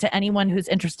this book to anyone who's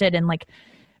interested in like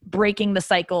breaking the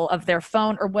cycle of their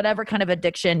phone or whatever kind of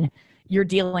addiction you're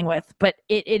dealing with. But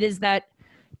it is that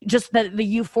just the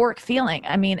euphoric feeling.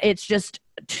 I mean, it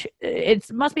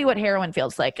must be what heroin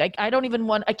feels like. I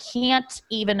can't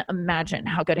even imagine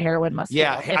how good heroin must feel.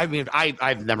 Yeah, I mean,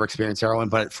 I've never experienced heroin,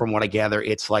 but from what I gather,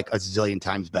 it's like a zillion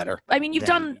times better. I mean, you've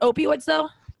done opioids though?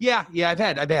 Yeah, I've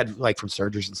had like from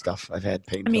surgeries and stuff. I've had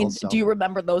pain pills. Do you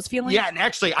remember those feelings? Yeah, and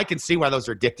actually, I can see why those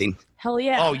are addicting. Hell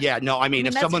yeah. Oh yeah, no, I mean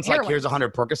if that's someone's heroin. like, here's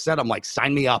 100 Percocet, I'm like,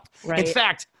 sign me up. Right. In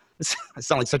fact, I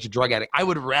sound like such a drug addict. I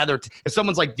would rather, if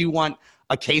someone's like, do you want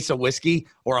a case of whiskey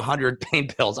or 100 pain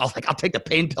pills? I was like, I'll take the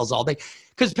pain pills all day.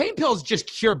 Because pain pills just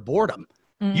cure boredom.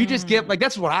 You just get, like,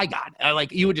 that's what I got.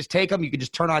 Like, you would just take them, you could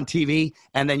just turn on TV,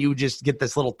 and then you would just get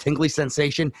this little tingly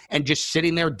sensation, and just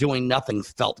sitting there doing nothing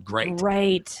felt great.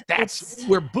 Right. That's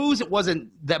where booze,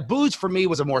 that booze for me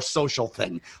was a more social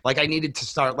thing. Like, I needed to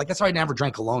start, like, that's why I never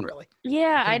drank alone, really.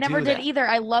 Yeah, I never did either.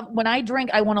 I love, when I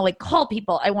drink, I want to, like, call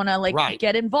people. I want to, like,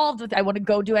 get involved with, I want to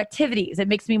go do activities. It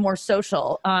makes me more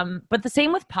social. But the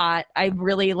same with pot. I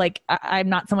really, like, I'm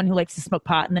not someone who likes to smoke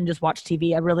pot and then just watch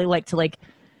TV. I really like to, like,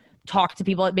 talk to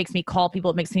people. It makes me call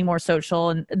people. It makes me more social.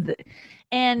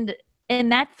 And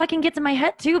that fucking gets in my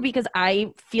head too, because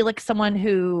I feel like someone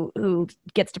who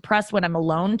gets depressed when I'm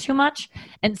alone too much.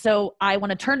 And so I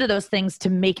want to turn to those things to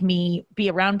make me be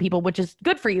around people, which is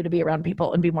good for you to be around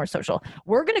people and be more social.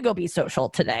 We're going to go be social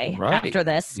today after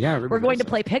this. Yeah, we're going to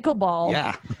play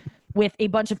pickleball with a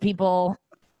bunch of people.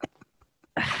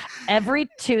 Every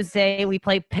Tuesday we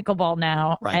play pickleball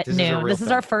now at noon. This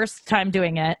is our first time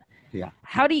doing it. Yeah.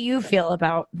 How do you feel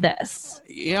about this?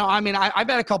 You know, I mean, I've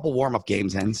had a couple warm-up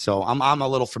games in, so I'm a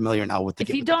little familiar now with the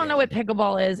game. If you don't know what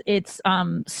pickleball is, it's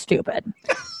stupid.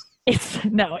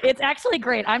 It's actually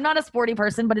great. I'm not a sporty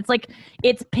person, but it's like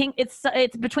it's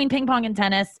between ping pong and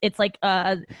tennis. It's like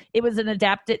it was an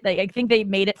adapted. I think they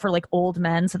made it for like old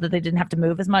men so that they didn't have to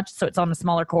move as much. So it's on a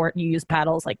smaller court and you use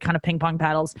paddles, like kind of ping pong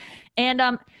paddles, and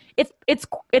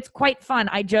it's quite fun.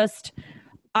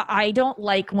 I don't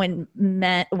like when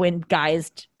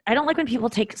guys. I don't like when people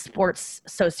take sports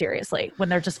so seriously when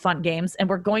they're just fun games. And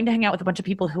we're going to hang out with a bunch of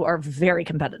people who are very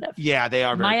competitive. Yeah, they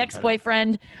are. My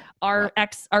ex-boyfriend, our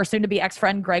soon-to-be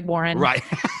ex-friend Greg Warren. Right.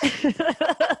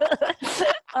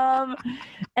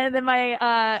 And then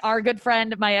our good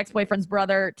friend, my ex-boyfriend's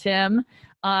brother Tim,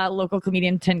 local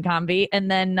comedian Tim Comby, and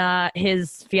then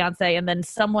his fiance, and then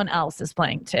someone else is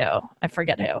playing too. I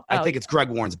forget who. I think it's Greg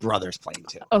Warren's brother's playing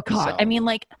too. Oh God! So. I mean,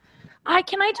 like,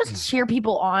 can I just cheer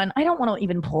people on? I don't want to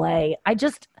even play.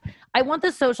 I want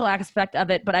the social aspect of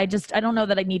it, but I don't know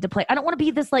that I need to play. I don't want to be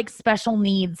this like special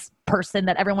needs person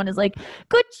that everyone is like,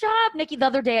 good job, Nikki. The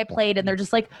other day I played and they're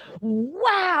just like,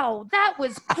 wow, that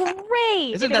was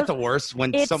great. Isn't that the worst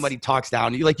when somebody talks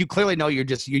down? You clearly know you're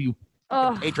just you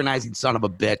patronizing son of a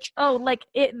bitch. Oh, like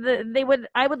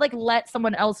I would like let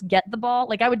someone else get the ball.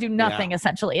 Like I would do nothing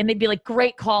essentially. And they'd be like,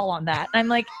 great call on that. And I'm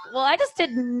like, well, I just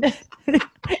didn't.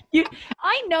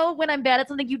 I know when I'm bad at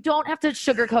something, you don't have to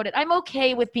sugarcoat it. I'm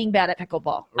okay with being bad at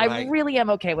pickleball. Right. I really am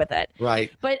okay with it.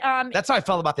 Right. But that's how I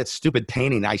felt about that stupid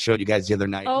painting I showed you guys the other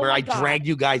night, where I dragged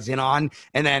you guys in on,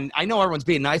 and then I know everyone's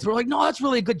being nice. We're like, no, that's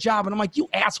really a good job. And I'm like, you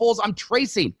assholes, I'm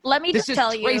tracing. Let me just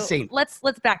tell you. Let's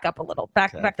back up a little.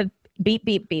 Back the beep,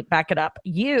 beep, beep, back it up.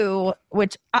 You,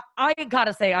 which I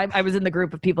gotta say, I was in the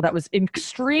group of people that was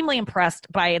extremely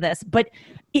impressed by this. But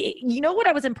you know what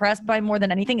I was impressed by more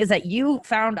than anything is that you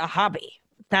found a hobby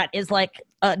that is like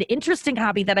an interesting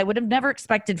hobby that I would have never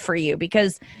expected for you,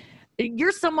 because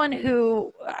you're someone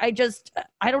who I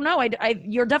don't know.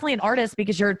 You're definitely an artist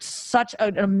because you're such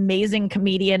an amazing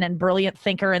comedian and brilliant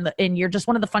thinker. And you're just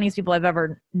one of the funniest people I've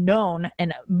ever known.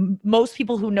 And most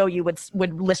people who know you would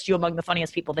list you among the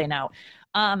funniest people they know.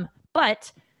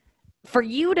 But for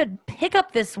you to pick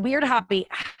up this weird hobby,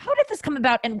 how did this come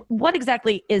about? And what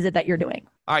exactly is it that you're doing?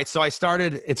 All right. So I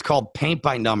started, it's called Paint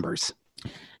by Numbers.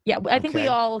 Yeah. I think we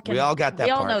all got that.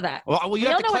 We all know that. Well, you we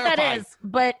have all to know clarify. what that is,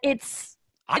 but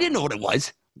I didn't know what it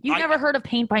was. You've never heard of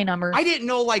Paint by Numbers? I didn't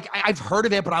know, like, I've heard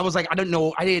of it, but I was like, I don't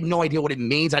know. I had no idea what it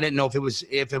means. I didn't know if it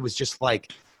was just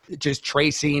like, just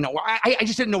tracing. Or I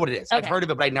just didn't know what it is. Okay. I've heard of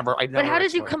it, but I never. But how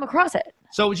did you come across it?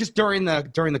 So it was just during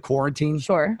the quarantine.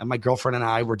 Sure. And my girlfriend and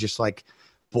I were just like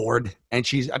bored, and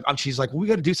she's like, well, we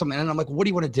got to do something. And I'm like, what do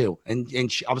you want to do? And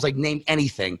I was like, name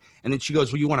anything. And then she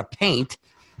goes, well, you want to paint?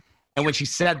 And when she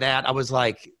said that, I was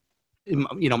like,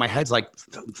 my head's like,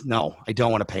 no, I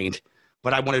don't want to paint.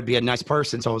 But I wanted to be a nice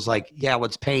person. So I was like, yeah,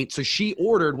 let's paint. So she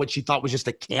ordered what she thought was just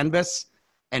a canvas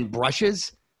and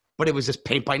brushes, but it was just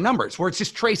paint by numbers, where it's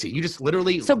just tracing. You just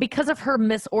literally. So because of her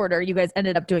misorder, you guys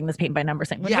ended up doing this paint by numbers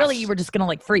thing. When really you were just going to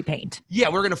like free paint. Yeah,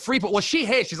 we're going to free paint. Well,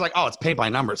 she's like, oh, it's paint by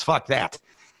numbers. Fuck that.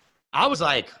 I was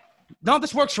like, no,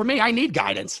 this works for me. I need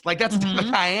guidance. Like, that's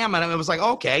what I am. And I was like,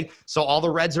 okay. So all the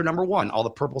reds are number 1. All the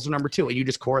purples are number 2. And you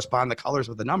just correspond the colors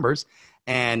with the numbers.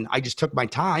 And I just took my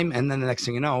time. And then the next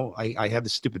thing you know, I have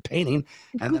this stupid painting.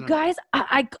 And then guys,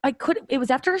 I couldn't. It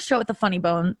was after a show at the Funny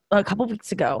Bone a couple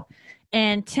weeks ago.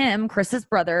 And Tim, Chris's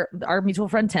brother, our mutual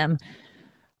friend Tim,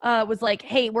 was like,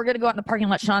 hey, we're going to go out in the parking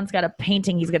lot. Sean's got a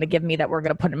painting he's going to give me that we're going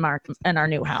to put in our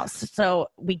new house. So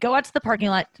we go out to the parking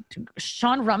lot.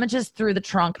 Sean rummages through the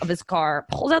trunk of his car,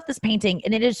 pulls out this painting,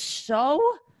 and it is so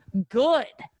good.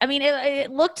 I mean,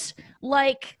 it looked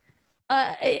like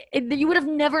you would have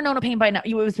never known it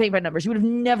was paint by numbers. You would have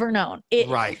never known it.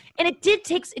 Right. And it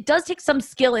does take some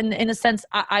skill in a sense.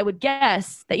 I would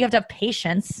guess that you have to have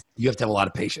patience. You have to have a lot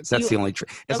of patience. That's the only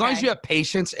trick. As long as you have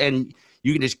patience and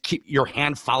you can just keep your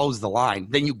hand follows the line,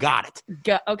 then you got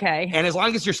it. Okay. And as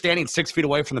long as you're standing 6 feet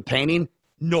away from the painting,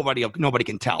 nobody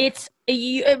can tell. It's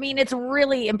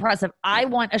really impressive. I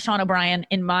want a Sean O'Brien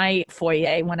in my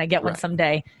foyer when I get one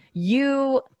someday.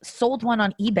 You sold one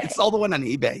on eBay. I sold the one on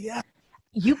eBay, yeah.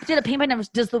 You did a paint by numbers.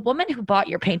 Does the woman who bought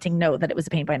your painting know that it was a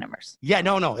paint by numbers? Yeah,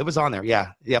 no, it was on there.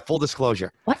 Yeah, full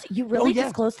disclosure. What? You really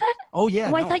disclosed that? Oh,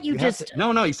 yeah. Oh, I thought you just.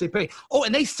 No, you say pay. Oh,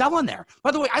 and they sell on there.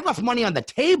 By the way, I left money on the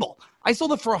table. I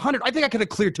sold it for $100. I think I could have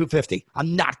cleared $250.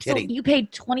 I'm not kidding. So you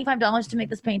paid $25 to make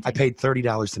this painting? I paid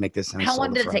 $30 to make this. How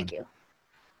long did it take you?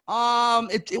 Well,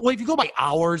 if you go by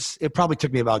hours, it probably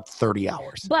took me about 30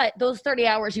 hours. But those 30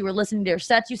 hours you were listening to your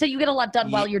sets, you said you get a lot done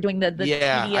while you're doing the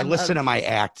yeah, I listen to my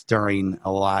act during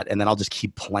a lot, and then I'll just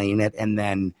keep playing it, and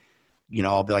then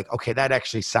I'll be like, okay, that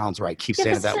actually sounds right. Keep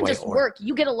saying it that way. Just work.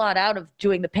 You get a lot out of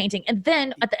doing the painting, and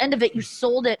then at the end of it, you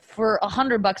sold it for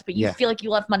 $100, but you feel like you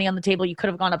left money on the table. You could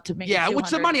have gone up to maybe $200. Which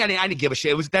the money I didn't give a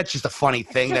shit. That's just a funny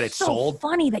thing that it sold.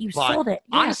 Funny that you sold it.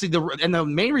 Yeah. Honestly, the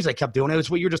main reason I kept doing it was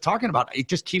what you were just talking about. It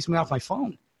just keeps me off my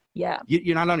phone. Yeah,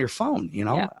 you're not on your phone.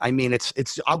 Yeah. I mean,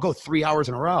 it's. I'll go 3 hours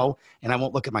in a row, and I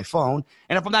won't look at my phone.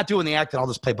 And if I'm not doing the act, then I'll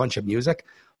just play a bunch of music.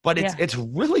 But it's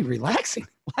really relaxing.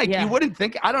 Like you wouldn't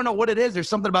think. I don't know what it is. There's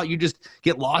something about you just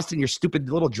get lost in your stupid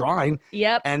little drawing.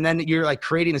 Yep. And then you're like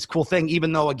creating this cool thing,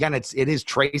 even though again it is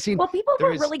tracing. Well, people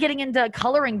were really getting into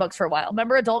coloring books for a while.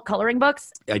 Remember adult coloring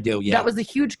books? I do. Yeah. That was a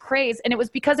huge craze, and it was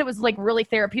because it was like really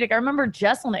therapeutic. I remember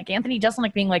Anthony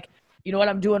Jeselnik being like, you know what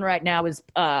I'm doing right now is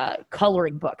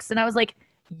coloring books, and I was like,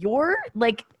 you're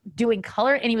like doing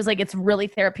color? And he was like, it's really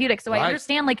therapeutic. So I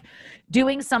understand like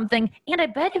doing something, and I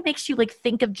bet it makes you like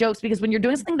think of jokes, because when you're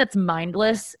doing something that's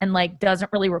mindless and like doesn't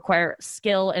really require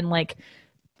skill and like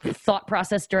thought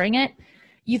process during it,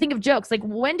 you think of jokes. Like,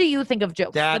 when do you think of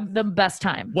jokes? The best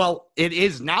time? Well, it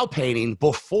is now painting.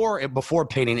 Before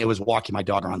painting, it was walking my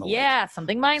dog around the lake. Yeah,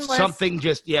 something mindless. Something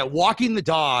walking the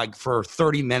dog for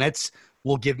 30 minutes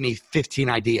will give me 15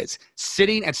 ideas.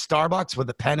 Sitting at Starbucks with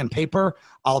a pen and paper,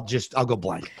 I'll go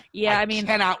blank. Yeah, I mean,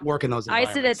 cannot work in those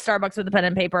environments. I sit at Starbucks with a pen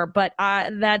and paper, but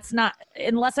that's not,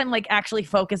 unless I'm like actually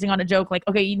focusing on a joke, like,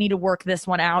 okay, you need to work this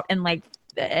one out, and like,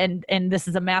 and this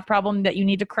is a math problem that you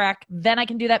need to crack, then I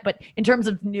can do that. But in terms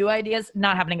of new ideas,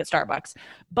 not happening at Starbucks.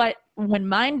 But when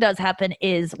mine does happen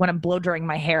is when I'm blow drying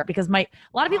my hair, because a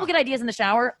lot of people get ideas in the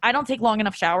shower. I don't take long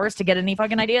enough showers to get any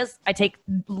fucking ideas. I take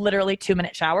literally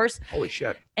 2-minute showers. Holy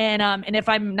shit. And if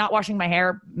I'm not washing my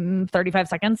hair 35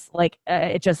 seconds, like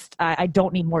I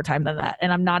don't need more time than that.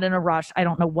 And I'm not in a rush. I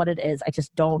don't know what it is.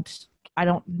 I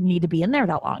don't need to be in there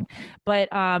that long. But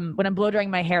when I'm blow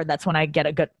drying my hair, that's when I get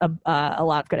a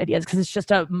lot of good ideas, because it's just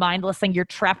a mindless thing. You're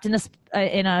trapped in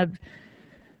a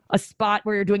spot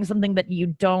where you're doing something that you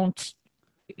don't.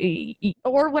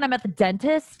 Or when I'm at the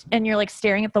dentist and you're like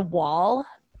staring at the wall,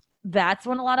 that's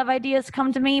when a lot of ideas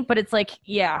come to me. But it's like,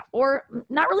 yeah, or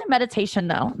not really meditation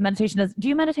though. Meditation is. Do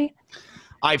you meditate?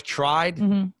 I've tried.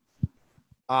 Mm-hmm.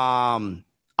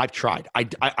 I've tried.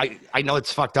 I know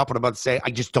it's fucked up what I'm about to say.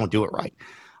 I just don't do it right.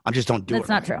 I just don't do That's it.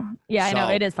 That's not right. true. Yeah, I know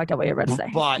it is fucked up what you're about to say.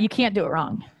 But you can't do it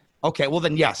wrong. Okay, well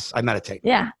then yes, I meditate.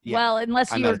 Yeah. Yeah,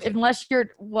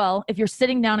 Well, if you're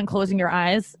sitting down and closing your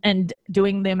eyes and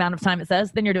doing the amount of time it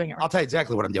says, then you're doing it I'll right. tell you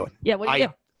exactly what I'm doing. Yeah. What do you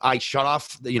do? I shut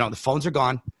off. The phones are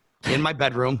gone. In my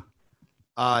bedroom.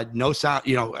 No sound.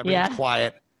 Everything's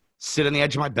quiet. Sit on the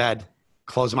edge of my bed.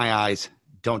 Close my eyes.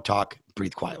 Don't talk.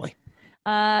 Breathe quietly.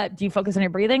 Do you focus on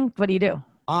your breathing? What do you do?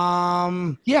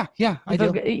 Yeah, I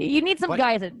do. You need some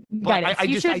guidance.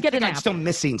 You should get a nap. I'm still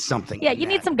missing something. Yeah, you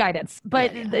need some guidance,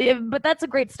 but that's a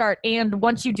great start. And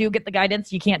once you do get the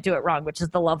guidance, you can't do it wrong, which is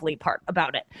the lovely part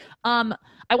about it.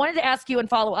 I wanted to ask you and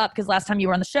follow up, because last time you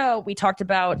were on the show, we talked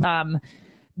about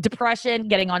depression,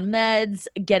 getting on meds,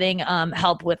 getting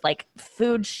help with like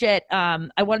food shit.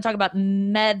 I want to talk about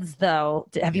meds though.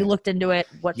 Have you looked into it?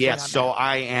 So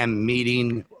I am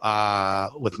meeting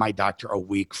with my doctor a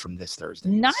week from this Thursday.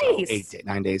 Nice. So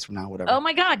 9 days from now, whatever. Oh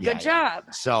my God, good job.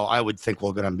 So I would think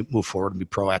we're going to move forward and be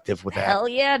proactive with that. Hell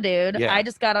yeah, dude. Yeah. I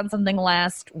just got on something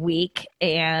last week,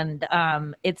 and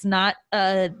it's not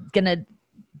gonna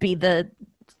be the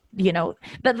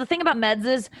thing about meds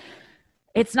is,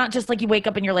 it's not just like you wake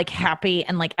up and you're like happy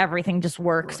and like everything just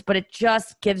works, but it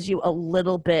just gives you a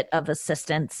little bit of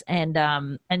assistance. And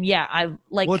yeah, I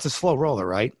like. Well, it's a slow roller,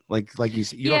 right? Like you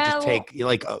don't just take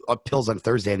pills on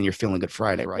Thursday and you're feeling good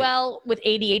Friday, right? Well, with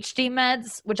ADHD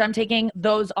meds, which I'm taking,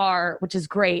 which is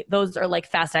great. Those are like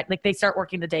fast act. Like they start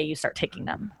working the day you start taking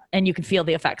them, and you can feel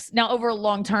the effects. Now, over a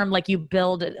long term, like you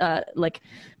build,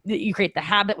 you create the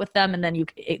habit with them, and then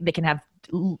they can have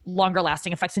longer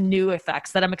lasting effects and new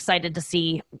effects that I'm excited to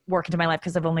see work into my life,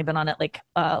 because I've only been on it like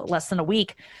less than a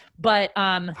week. But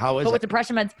with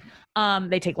depression meds,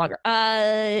 they take longer.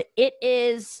 It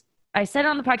is. I said it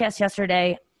on the podcast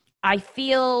yesterday. I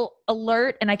feel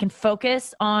alert and I can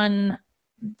focus on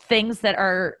things that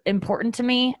are important to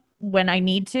me when I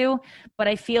need to, but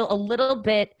I feel a little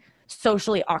bit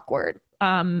socially awkward.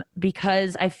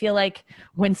 Because I feel like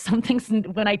when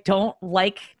I don't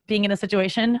like being in a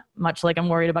situation, much like I'm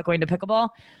worried about going to pickleball,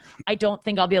 I don't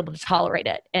think I'll be able to tolerate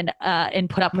it and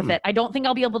put up with it. I don't think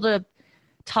I'll be able to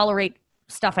tolerate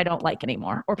stuff I don't like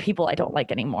anymore, or people I don't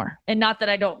like anymore. And not that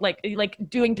I don't like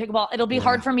doing pickleball. It'll be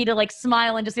hard for me to like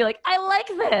smile and just be like, I like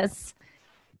this,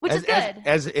 which is good.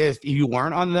 As if you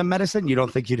weren't on the medicine, you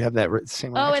don't think you'd have that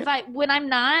same reaction? When I'm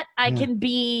not, I can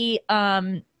be,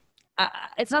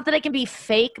 it's not that I can be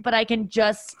fake, but I can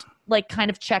just like kind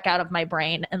of check out of my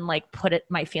brain and like put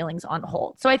my feelings on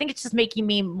hold. So I think it's just making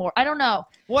me more, I don't know.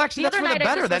 Well, actually, that's for the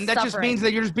better. Then that just means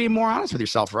that you're just being more honest with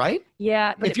yourself, right?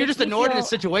 Yeah. If you're just annoyed in a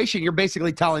situation, you're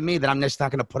basically telling me that I'm just not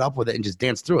going to put up with it and just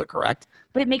dance through it, correct?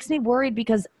 But it makes me worried,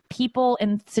 because people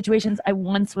in situations I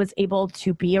once was able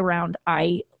to be around,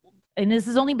 and this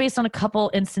is only based on a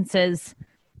couple instances.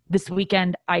 This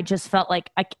weekend, I just felt like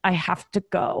I have to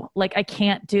go. Like, I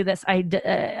can't do this. I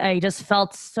just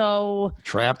felt so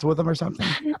trapped with them or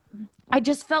something. I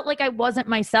just felt like I wasn't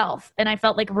myself, and I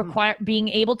felt like being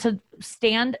able to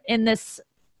stay in this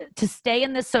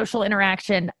social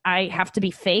interaction. I have to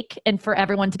be fake, and for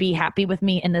everyone to be happy with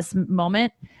me in this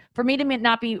moment. For me to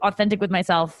not be authentic with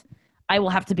myself, I will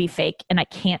have to be fake, and I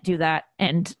can't do that.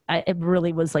 And it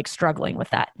really was like struggling with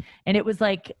that. And it was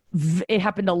like, it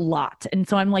happened a lot. And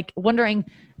so I'm like wondering,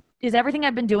 is everything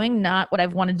I've been doing not what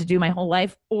I've wanted to do my whole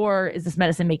life? Or is this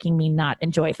medicine making me not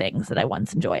enjoy things that I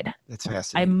once enjoyed? That's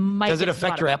fascinating. Does it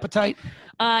affect your appetite?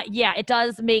 Yeah, it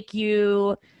does make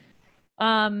you,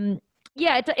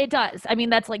 yeah, it does. I mean,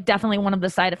 that's like definitely one of the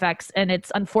side effects, and it's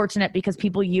unfortunate because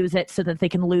people use it so that they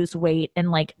can lose weight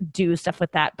and like do stuff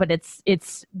with that. But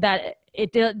it's that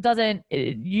it doesn't.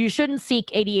 You shouldn't seek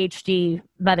ADHD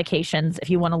medications if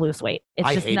you want to lose weight.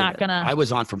 It's just not gonna. I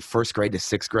was on from first grade to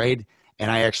sixth grade,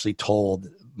 and I actually told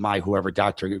my whoever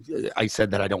doctor, I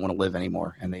said that I don't want to live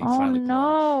anymore, and they finally. Oh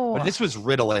no! But this was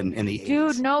Ritalin in the 80s.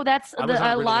 Dude, no, that's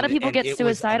a lot of people get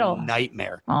suicidal. It was a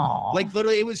nightmare. Oh, like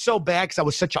literally, it was so bad because I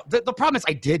was such a. The problem is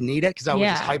I did need it because I was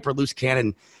just hyper loose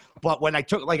cannon. But when I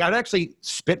took, I'd actually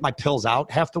spit my pills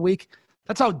out half the week.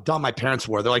 That's how dumb my parents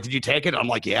were. They're like, "Did you take it?" I'm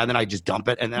like, "Yeah." And then I just dump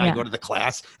it, and then I go to the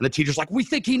class, and the teacher's like, "We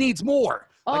think he needs more."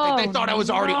 Like they thought I was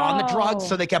already on the drugs,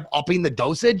 so they kept upping the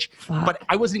dosage. Fuck. But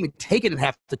I wasn't even taking it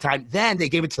half the time. Then they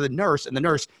gave it to the nurse, and the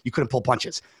nurse, you couldn't pull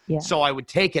punches. Yeah. So I would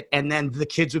take it, and then the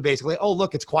kids would basically, oh,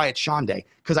 look, it's Quiet Sean Day,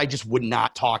 because I just would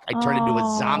not talk. I turned into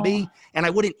a zombie, and I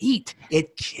wouldn't eat.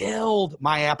 It killed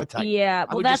my appetite. Yeah, I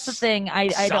well, would that's the just thing. I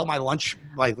sell don't. my lunch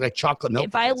like chocolate milk.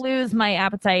 If I lose my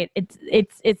appetite,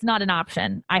 it's not an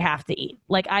option. I have to eat.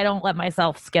 Like, I don't let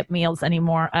myself skip meals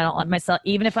anymore. I don't let myself,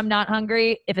 even if I'm not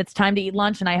hungry, if it's time to eat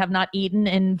lunch and I have not eaten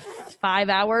in 5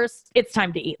 hours, it's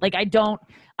time to eat. Like, I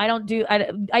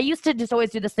used to just always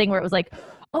do this thing where it was like,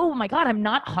 oh my God, I'm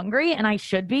not hungry and I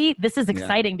should be. This is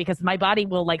exciting because my body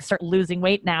will like start losing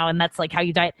weight now. And that's like how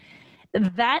you diet.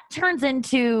 That turns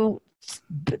into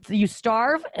you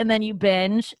starve and then you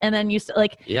binge and then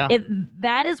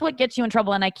that is what gets you in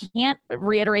trouble. And I can't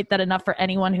reiterate that enough for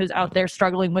anyone who's out there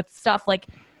struggling with stuff. Like,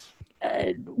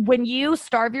 when you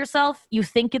starve yourself, you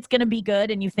think it's going to be good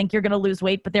and you think you're going to lose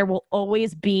weight, but there will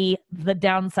always be the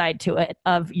downside to it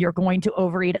of you're going to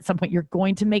overeat at some point. You're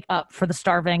going to make up for the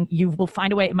starving. You will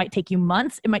find a way. It might take you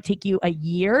months. It might take you a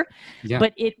year,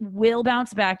 but it will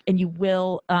bounce back and you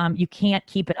can't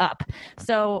keep it up.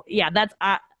 So yeah,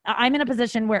 I'm in a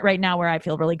position where I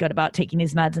feel really good about taking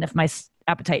these meds. And if my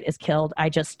appetite is killed, I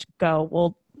just go,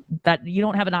 well, that you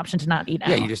don't have an option to not eat.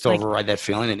 Yeah, you just override that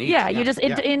feeling and eat. Yeah, you just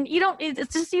and you don't.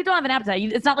 It's just you don't have an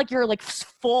appetite. It's not like you're like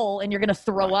full and you're gonna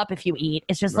throw up if you eat.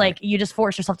 It's just like you just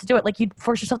force yourself to do it. Like you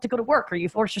force yourself to go to work or you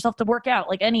force yourself to work out.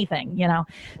 Like anything, you know.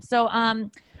 So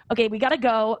okay, we gotta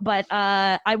go, but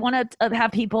I want to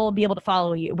have people be able to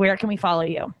follow you. Where can we follow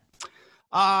you?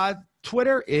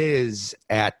 Twitter is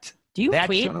at. Do you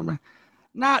tweet?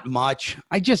 Not much.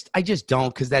 I just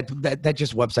don't, because that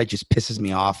just website just pisses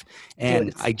me off,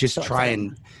 and I just so try exciting.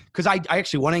 And because I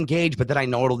actually want to engage, but then I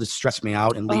know it'll just stress me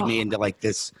out and lead me into like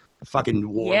this fucking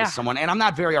war with someone. And I'm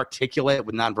not very articulate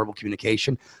with nonverbal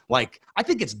communication. Like, I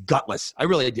think it's gutless. I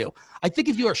really do. I think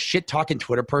if you're a shit talking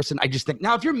Twitter person, I just think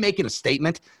now if you're making a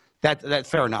statement, that's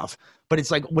fair enough. But it's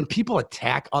like when people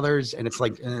attack others, and it's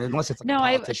like unless it's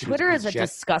like Twitter is a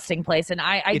disgusting place, and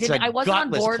I wasn't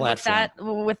on board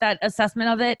with that assessment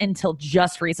of it until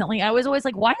just recently. I was always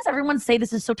like, why does everyone say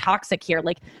this is so toxic here?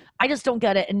 Like, I just don't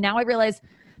get it. And now I realize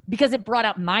because it brought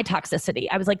out my toxicity.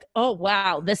 I was like, oh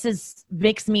wow,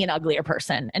 makes me an uglier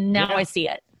person, and now I see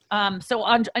it. So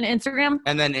on Instagram,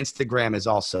 and then Instagram is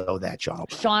also that Sean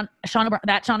O'Brien. Sean O'Brien.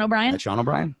 That Sean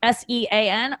O'Brien.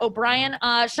 SEAN O'Brien.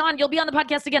 Sean, you'll be on the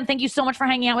podcast again. Thank you so much for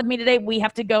hanging out with me today. We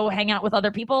have to go hang out with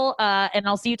other people, and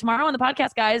I'll see you tomorrow on the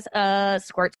podcast, guys.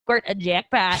 Squirt, squirt, a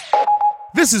jackpot.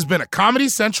 This has been a Comedy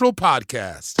Central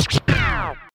podcast.